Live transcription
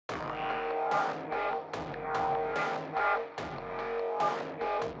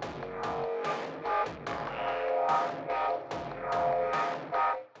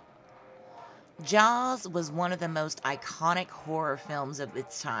Jaws was one of the most iconic horror films of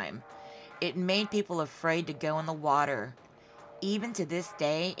its time. It made people afraid to go in the water. Even to this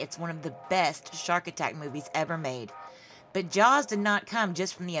day, it's one of the best shark attack movies ever made. But Jaws did not come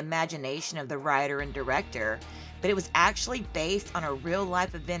just from the imagination of the writer and director, but it was actually based on a real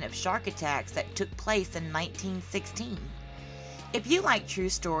life event of shark attacks that took place in 1916. If you like true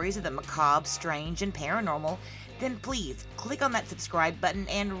stories of the macabre, strange, and paranormal, then please click on that subscribe button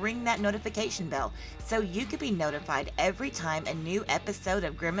and ring that notification bell so you can be notified every time a new episode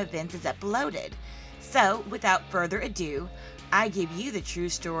of Grim Events is uploaded. So, without further ado, I give you the true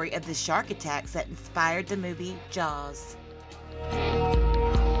story of the shark attacks that inspired the movie Jaws.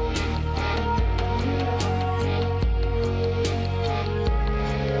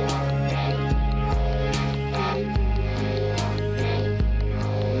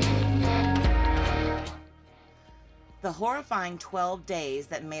 The horrifying 12 days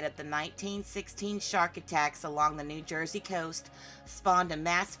that made up the 1916 shark attacks along the New Jersey coast spawned a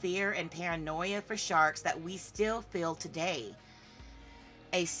mass fear and paranoia for sharks that we still feel today.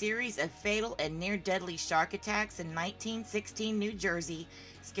 A series of fatal and near-deadly shark attacks in 1916 New Jersey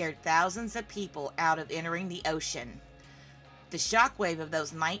scared thousands of people out of entering the ocean. The shockwave of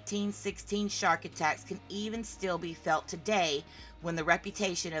those 1916 shark attacks can even still be felt today when the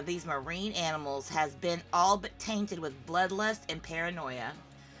reputation of these marine animals has been all but tainted with bloodlust and paranoia.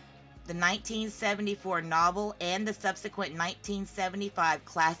 The 1974 novel and the subsequent 1975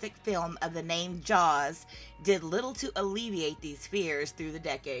 classic film of the name Jaws did little to alleviate these fears through the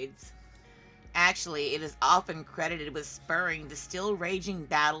decades. Actually, it is often credited with spurring the still raging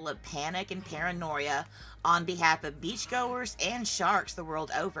battle of panic and paranoia on behalf of beachgoers and sharks the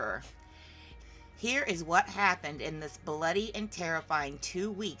world over. Here is what happened in this bloody and terrifying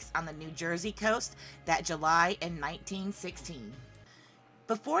 2 weeks on the New Jersey coast that July in 1916.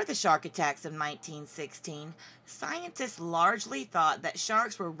 Before the shark attacks of 1916, scientists largely thought that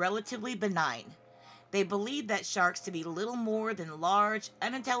sharks were relatively benign. They believed that sharks to be little more than large,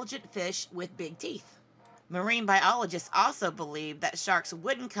 unintelligent fish with big teeth. Marine biologists also believed that sharks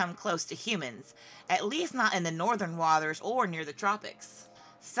wouldn't come close to humans, at least not in the northern waters or near the tropics.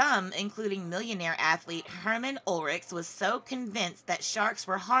 Some, including millionaire athlete Hermann Oelrichs, was so convinced that sharks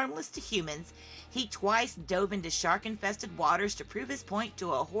were harmless to humans, he twice dove into shark-infested waters to prove his point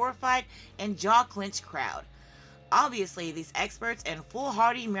to a horrified and jaw-clenched crowd. Obviously, these experts and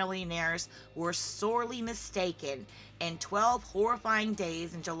foolhardy millionaires were sorely mistaken, and 12 horrifying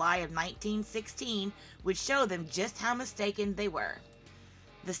days in July of 1916 would show them just how mistaken they were.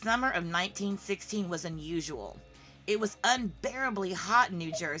 The summer of 1916 was unusual. It was unbearably hot in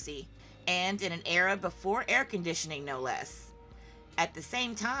New Jersey, and in an era before air conditioning, no less. At the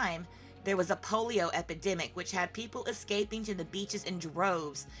same time, there was a polio epidemic which had people escaping to the beaches in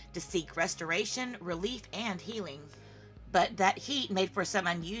droves to seek restoration, relief, and healing. But that heat made for some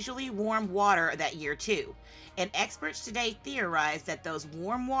unusually warm water that year too, and experts today theorize that those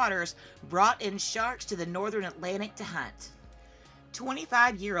warm waters brought in sharks to the northern Atlantic to hunt.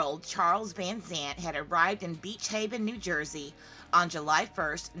 25-year-old Charles Van Zandt had arrived in Beach Haven, New Jersey on July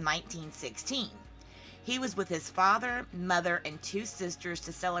 1st, 1916. He was with his father, mother, and 2 sisters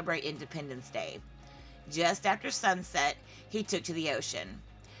to celebrate Independence Day. Just after sunset, he took to the ocean.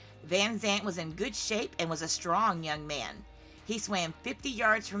 Van Zandt was in good shape and was a strong young man. He swam 50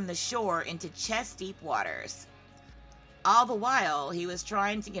 yards from the shore into chest-deep waters. All the while, he was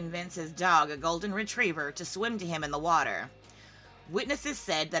trying to convince his dog, a golden retriever, to swim to him in the water. Witnesses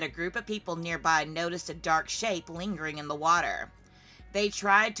said that a group of people nearby noticed a dark shape lingering in the water. They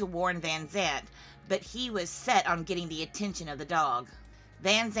tried to warn Van Zandt, but he was set on getting the attention of the dog.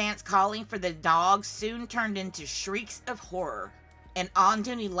 Van Zandt's calling for the dog soon turned into shrieks of horror. An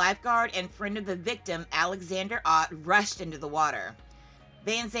on-duty lifeguard and friend of the victim, Alexander Ott, rushed into the water.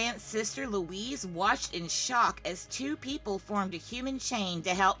 Van Zandt's sister Louise watched in shock as 2 people formed a human chain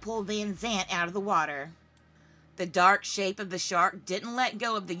to help pull Van Zandt out of the water. The dark shape of the shark didn't let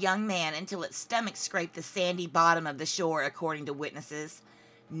go of the young man until its stomach scraped the sandy bottom of the shore, according to witnesses.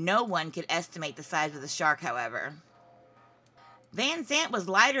 No one could estimate the size of the shark, however. Van Zandt was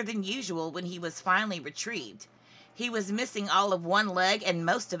lighter than usual when he was finally retrieved. He was missing all of one leg and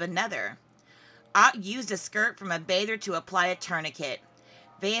most of another. Ott used a skirt from a bather to apply a tourniquet.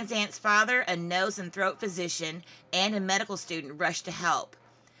 Van Zandt's father, a nose and throat physician, and a medical student rushed to help.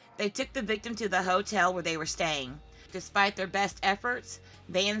 They took the victim to the hotel where they were staying. Despite their best efforts,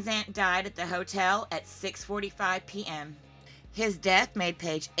 Van Zandt died at the hotel at 6:45 p.m. His death made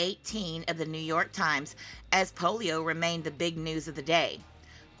page 18 of the New York Times, as polio remained the big news of the day.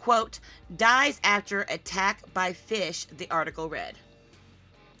 Quote, "Dies after attack by fish," the article read.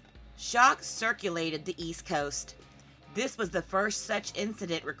 Shock circulated the East Coast. This was the first such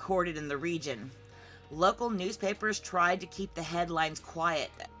incident recorded in the region. Local newspapers tried to keep the headlines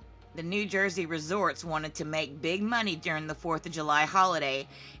quiet. The New Jersey resorts wanted to make big money during the 4th of July holiday,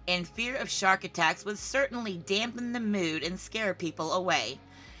 and fear of shark attacks would certainly dampen the mood and scare people away.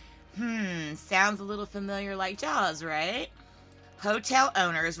 Sounds a little familiar like Jaws, right? Hotel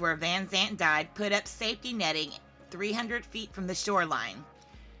owners where Van Zandt died put up safety netting 300 feet from the shoreline.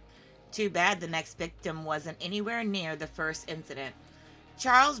 Too bad the next victim wasn't anywhere near the first incident.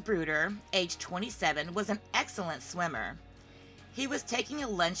 Charles Bruder, age 27, was an excellent swimmer. He was taking a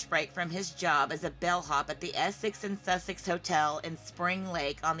lunch break from his job as a bellhop at the Essex and Sussex Hotel in Spring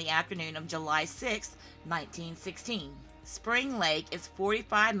Lake on the afternoon of July 6, 1916. Spring Lake is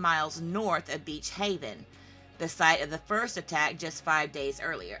 45 miles north of Beach Haven, the site of the first attack just 5 days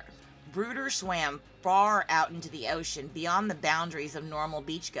earlier. Bruder swam far out into the ocean beyond the boundaries of normal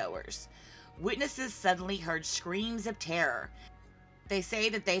beachgoers. Witnesses suddenly heard screams of terror. They say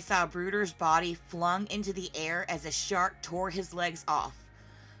that they saw Bruder's body flung into the air as a shark tore his legs off.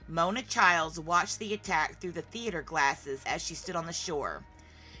 Mona Childs watched the attack through the theater glasses as she stood on the shore.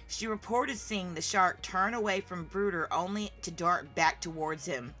 She reported seeing the shark turn away from Bruder only to dart back towards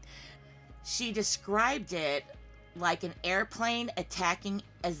him. She described it like an airplane attacking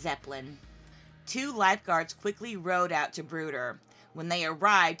a zeppelin. 2 lifeguards quickly rowed out to Bruder. When they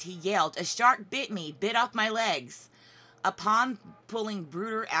arrived, he yelled, "A shark bit me, bit off my legs." Upon pulling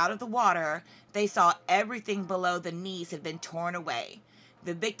Bruder out of the water, they saw everything below the knees had been torn away.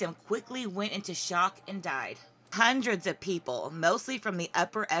 The victim quickly went into shock and died. Hundreds of people, mostly from the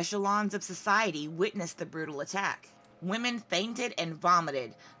upper echelons of society, witnessed the brutal attack. Women fainted and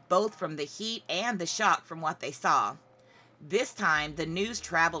vomited, both from the heat and the shock from what they saw. This time, the news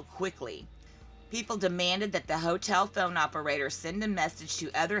traveled quickly. People demanded that the hotel phone operator send a message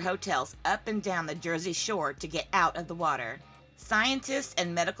to other hotels up and down the Jersey Shore to get out of the water. Scientists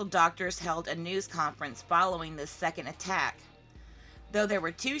and medical doctors held a news conference following this second attack. Though there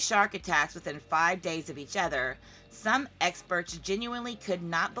were 2 shark attacks within 5 days of each other, some experts genuinely could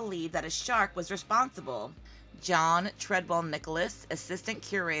not believe that a shark was responsible. John Treadwell Nicholas, assistant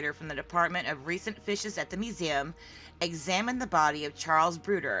curator from the Department of Recent Fishes at the museum, examined the body of Charles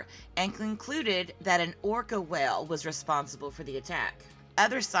Bruder and concluded that an orca whale was responsible for the attack.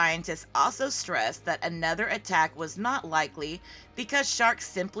 Other scientists also stressed that another attack was not likely because sharks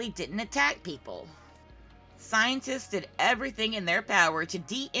simply didn't attack people. Scientists did everything in their power to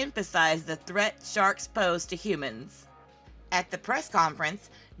de-emphasize the threat sharks pose to humans. At the press conference,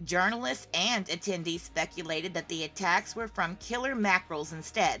 journalists and attendees speculated that the attacks were from killer mackerels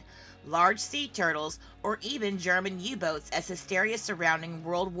instead, large sea turtles, or even German U-boats as hysteria surrounding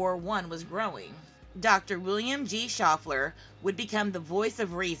World War I was growing. Dr. William G. Schaffler would become the voice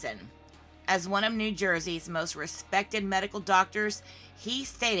of reason. As one of New Jersey's most respected medical doctors, he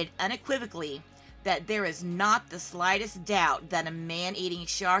stated unequivocally that there is not the slightest doubt that a man-eating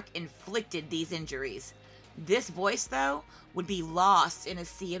shark inflicted these injuries. This voice, though, would be lost in a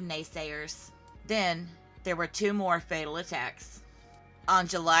sea of naysayers. Then, there were 2 more fatal attacks. On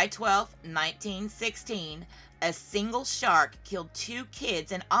July 12, 1916, a single shark killed 2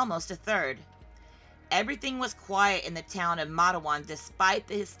 kids and almost a third. Everything was quiet in the town of Matawan despite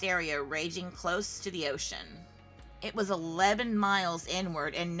the hysteria raging close to the ocean. It was 11 miles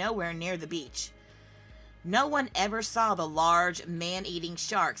inward and nowhere near the beach. No one ever saw the large, man-eating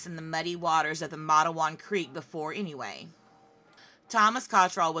sharks in the muddy waters of the Matawan Creek before anyway. Thomas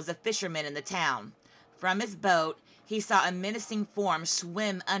Cottrell was a fisherman in the town. From his boat, he saw a menacing form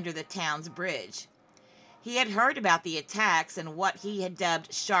swim under the town's bridge. He had heard about the attacks and what he had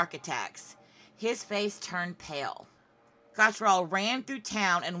dubbed shark attacks. His face turned pale. Cottrell ran through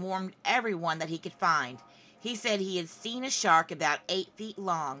town and warned everyone that he could find. He said he had seen a shark about 8 feet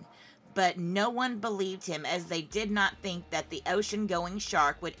long, but no one believed him as they did not think that the ocean-going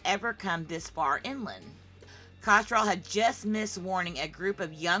shark would ever come this far inland. Cottrell had just missed warning a group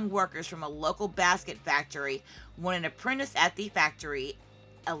of young workers from a local basket factory when an apprentice at the factory,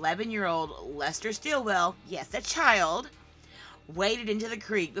 11-year-old Lester Stilwell, yes, a child, waded into the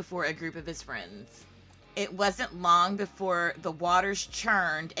creek before a group of his friends. It wasn't long before the waters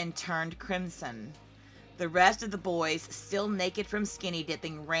churned and turned crimson. The rest of the boys, still naked from skinny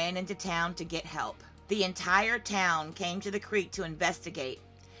dipping, ran into town to get help. The entire town came to the creek to investigate.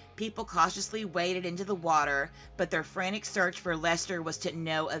 People cautiously waded into the water, but their frantic search for Lester was to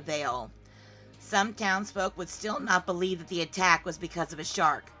no avail. Some townsfolk would still not believe that the attack was because of a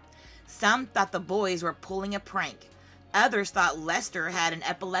shark. Some thought the boys were pulling a prank. Others thought Lester had an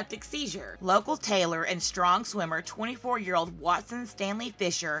epileptic seizure. Local tailor and strong swimmer 24-year-old Watson Stanley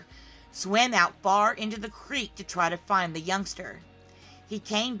Fisher swam out far into the creek to try to find the youngster. He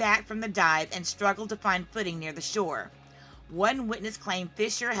came back from the dive and struggled to find footing near the shore. One witness claimed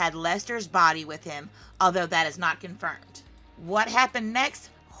Fisher had Lester's body with him, although that is not confirmed. What happened next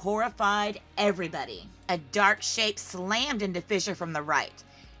horrified everybody. A dark shape slammed into Fisher from the right.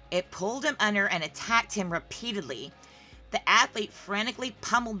 It pulled him under and attacked him repeatedly. The athlete frantically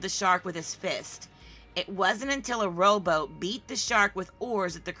pummeled the shark with his fist. It wasn't until a rowboat beat the shark with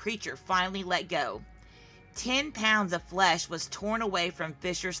oars that the creature finally let go. 10 pounds of flesh was torn away from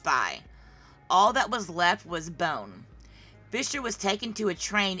Fisher's thigh. All that was left was bone. Fisher was taken to a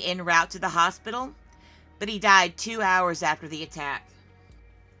train en route to the hospital, but he died 2 hours after the attack.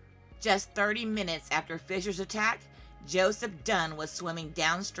 Just 30 minutes after Fisher's attack, Joseph Dunn was swimming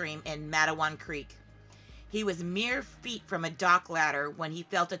downstream in Matawan Creek. He was mere feet from a dock ladder when he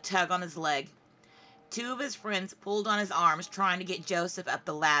felt a tug on his leg. 2 of his friends pulled on his arms trying to get Joseph up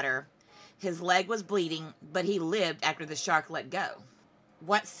the ladder. His leg was bleeding, but he lived after the shark let go.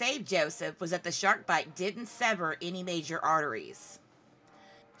 What saved Joseph was that the shark bite didn't sever any major arteries.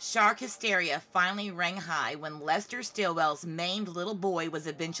 Shark hysteria finally rang high when Lester Stilwell's maimed little boy was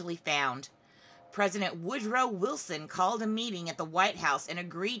eventually found. President Woodrow Wilson called a meeting at the White House and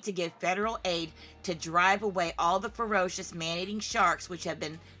agreed to give federal aid to drive away all the ferocious man-eating sharks which have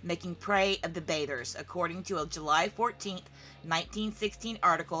been making prey of the bathers, according to a July 14, 1916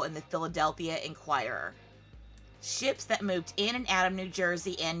 article in the Philadelphia Inquirer. Ships that moved in and out of New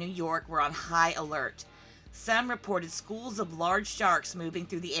Jersey and New York were on high alert. Some reported schools of large sharks moving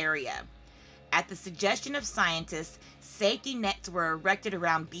through the area. At the suggestion of scientists, safety nets were erected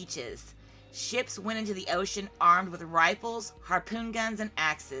around beaches. Ships went into the ocean armed with rifles, harpoon guns, and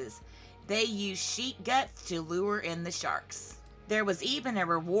axes. They used sheep guts to lure in the sharks. There was even a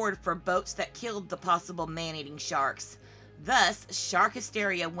reward for boats that killed the possible man-eating sharks. Thus, shark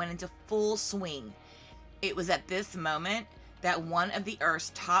hysteria went into full swing. It was at this moment that one of the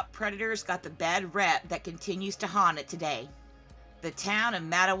Earth's top predators got the bad rep that continues to haunt it today. The town of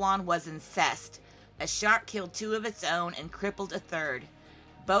Matawan was incensed. A shark killed 2 of its own and crippled a third.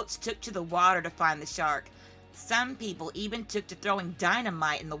 Boats took to the water to find the shark. Some people even took to throwing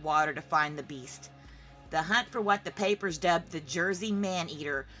dynamite in the water to find the beast. The hunt for what the papers dubbed the Jersey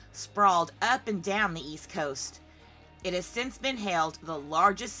Man-Eater sprawled up and down the East Coast. It has since been hailed the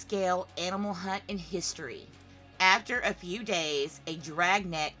largest scale animal hunt in history. After a few days, a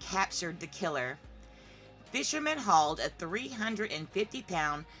dragnet captured the killer. Fishermen hauled a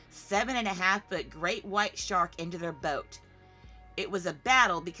 350-pound, 7.5-foot great white shark into their boat. It was a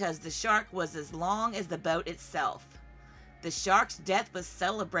battle because the shark was as long as the boat itself. The shark's death was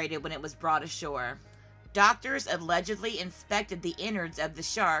celebrated when it was brought ashore. Doctors allegedly inspected the innards of the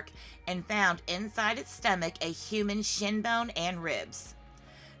shark and found inside its stomach a human shin bone and ribs.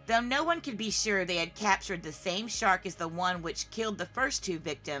 Though no one could be sure they had captured the same shark as the one which killed the first 2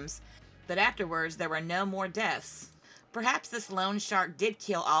 victims, but afterwards there were no more deaths. Perhaps this lone shark did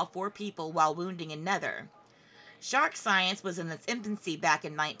kill all 4 people while wounding another. Shark science was in its infancy back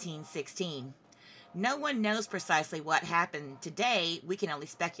in 1916. No one knows precisely what happened. Today, we can only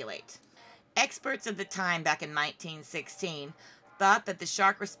speculate. Experts of the time back in 1916 thought that the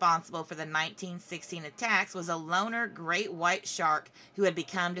shark responsible for the 1916 attacks was a loner great white shark who had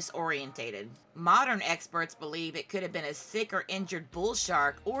become disorientated. Modern experts believe it could have been a sick or injured bull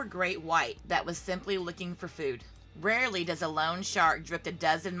shark or great white that was simply looking for food. Rarely does a lone shark drift a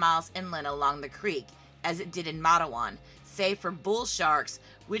dozen miles inland along the creek, as it did in Matawan, save for bull sharks,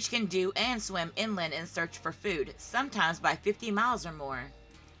 which can do and swim inland in search for food, sometimes by 50 miles or more.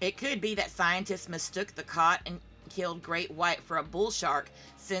 It could be that scientists mistook the caught and killed great white for a bull shark,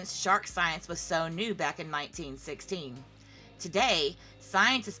 since shark science was so new back in 1916. Today,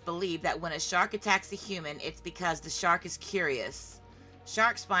 scientists believe that when a shark attacks a human, it's because the shark is curious.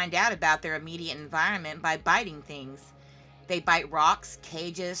 Sharks find out about their immediate environment by biting things. They bite rocks,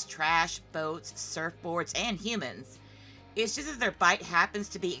 cages, trash, boats, surfboards, and humans. It's just that their bite happens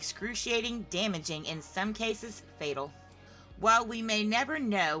to be excruciating, damaging, in some cases fatal. While we may never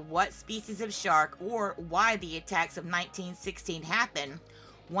know what species of shark or why the attacks of 1916 happened,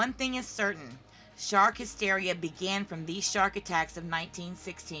 one thing is certain: shark hysteria began from these shark attacks of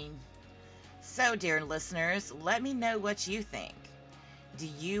 1916. So, dear listeners, let me know what you think. Do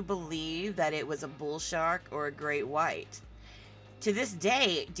you believe that it was a bull shark or a great white? To this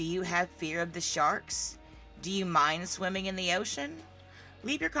day, do you have fear of the sharks? Do you mind swimming in the ocean?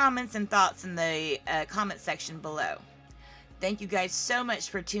 Leave your comments and thoughts in the comment section below. Thank you guys so much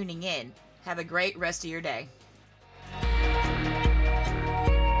for tuning in. Have a great rest of your day.